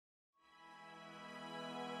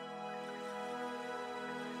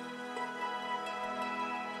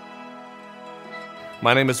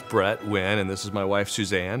My name is Brett Wynn, and this is my wife,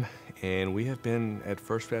 Suzanne, and we have been at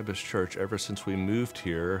First Baptist Church ever since we moved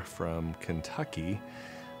here from Kentucky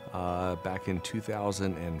back in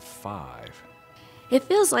 2005. It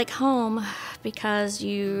feels like home because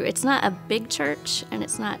it's not a big church, and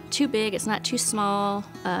it's not too big, it's not too small.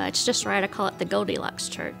 It's just right. I call it the Goldilocks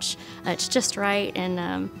church. It's just right,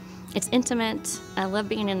 and it's intimate. I love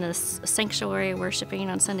being in this sanctuary, worshiping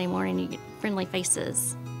on Sunday morning. You get friendly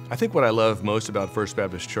faces. I think what I love most about First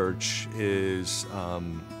Baptist Church is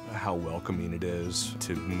how welcoming it is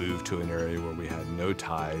to move to an area where we had no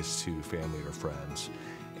ties to family or friends.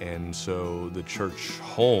 And so the church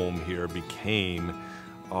home here became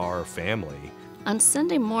our family. On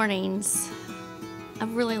Sunday mornings, I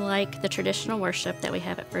really like the traditional worship that we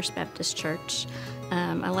have at First Baptist Church.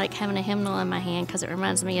 I like having a hymnal in my hand because it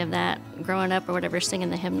reminds me of that growing up or whatever, singing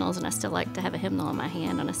the hymnals, and I still like to have a hymnal in my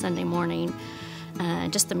hand on a Sunday morning.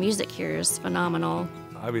 Just the music here is phenomenal.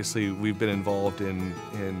 Obviously, we've been involved in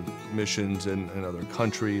missions in other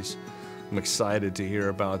countries. I'm excited to hear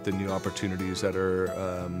about the new opportunities that are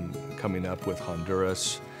coming up with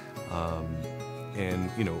Honduras.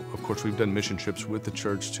 And, you know, of course, we've done mission trips with the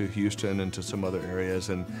church to Houston and to some other areas,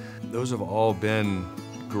 and those have all been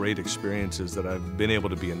great experiences that I've been able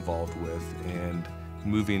to be involved with. And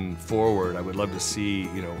moving forward, I would love to see,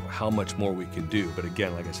 you know, how much more we can do. But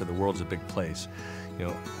again, like I said, the world's a big place. You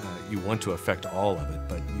know, you want to affect all of it,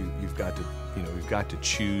 but you've got to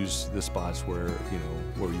choose the spots where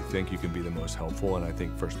you think you can be the most helpful. And I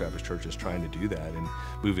think First Baptist Church is trying to do that and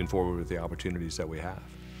moving forward with the opportunities that we have.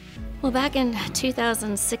 Well, back in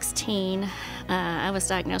 2016, I was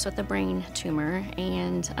diagnosed with a brain tumor,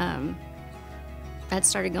 and I'd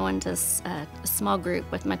started going to a small group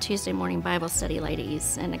with my Tuesday morning Bible study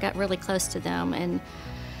ladies, and I got really close to them and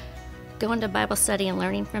going to Bible study and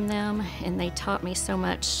learning from them, and they taught me so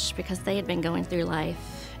much because they had been going through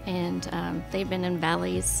life, and they'd been in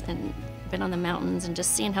valleys and been on the mountains, and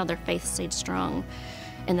just seeing how their faith stayed strong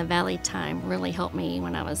in the valley time really helped me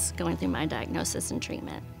when I was going through my diagnosis and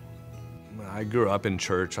treatment. I grew up in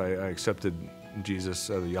church. I accepted Jesus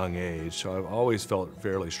at a young age, so I've always felt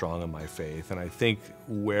fairly strong in my faith. And I think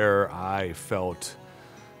where I felt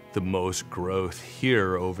the most growth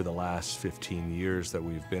here over the last 15 years that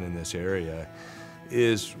we've been in this area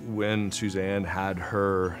is when Suzanne had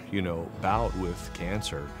her, bout with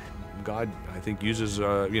cancer. God, I think, uses,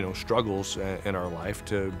 struggles in our life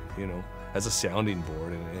to, as a sounding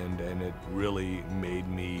board, and it really made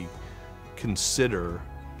me consider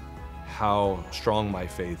how strong my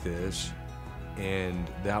faith is. And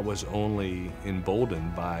that was only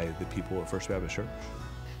emboldened by the people at First Baptist Church.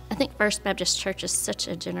 I think First Baptist Church is such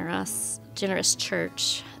a generous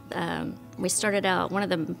church. We started out, one of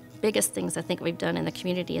the biggest things I think we've done in the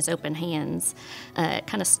community is open hands. It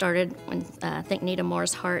kind of started when I think Nita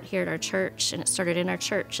Moore's heart here at our church, and it started in our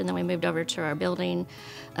church, and then we moved over to our building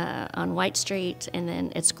on White Street, and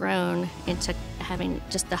then it's grown into having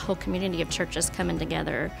just the whole community of churches coming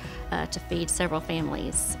together to feed several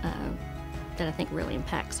families that I think really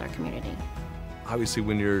impacts our community. Obviously,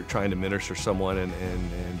 when you're trying to minister someone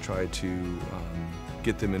and try to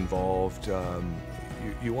get them involved,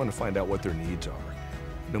 you want to find out what their needs are.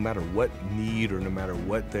 No matter what need or no matter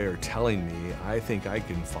what they're telling me, I think I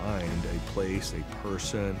can find a place, a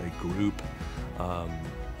person, a group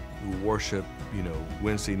who worship,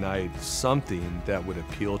 Wednesday night, something that would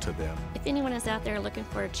appeal to them. If anyone is out there looking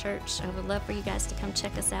for a church, I would love for you guys to come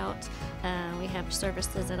check us out. We have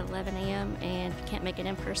services at 11 a.m. and if you can't make it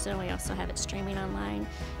in person, we also have it streaming online,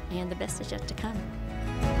 and the best is yet to come.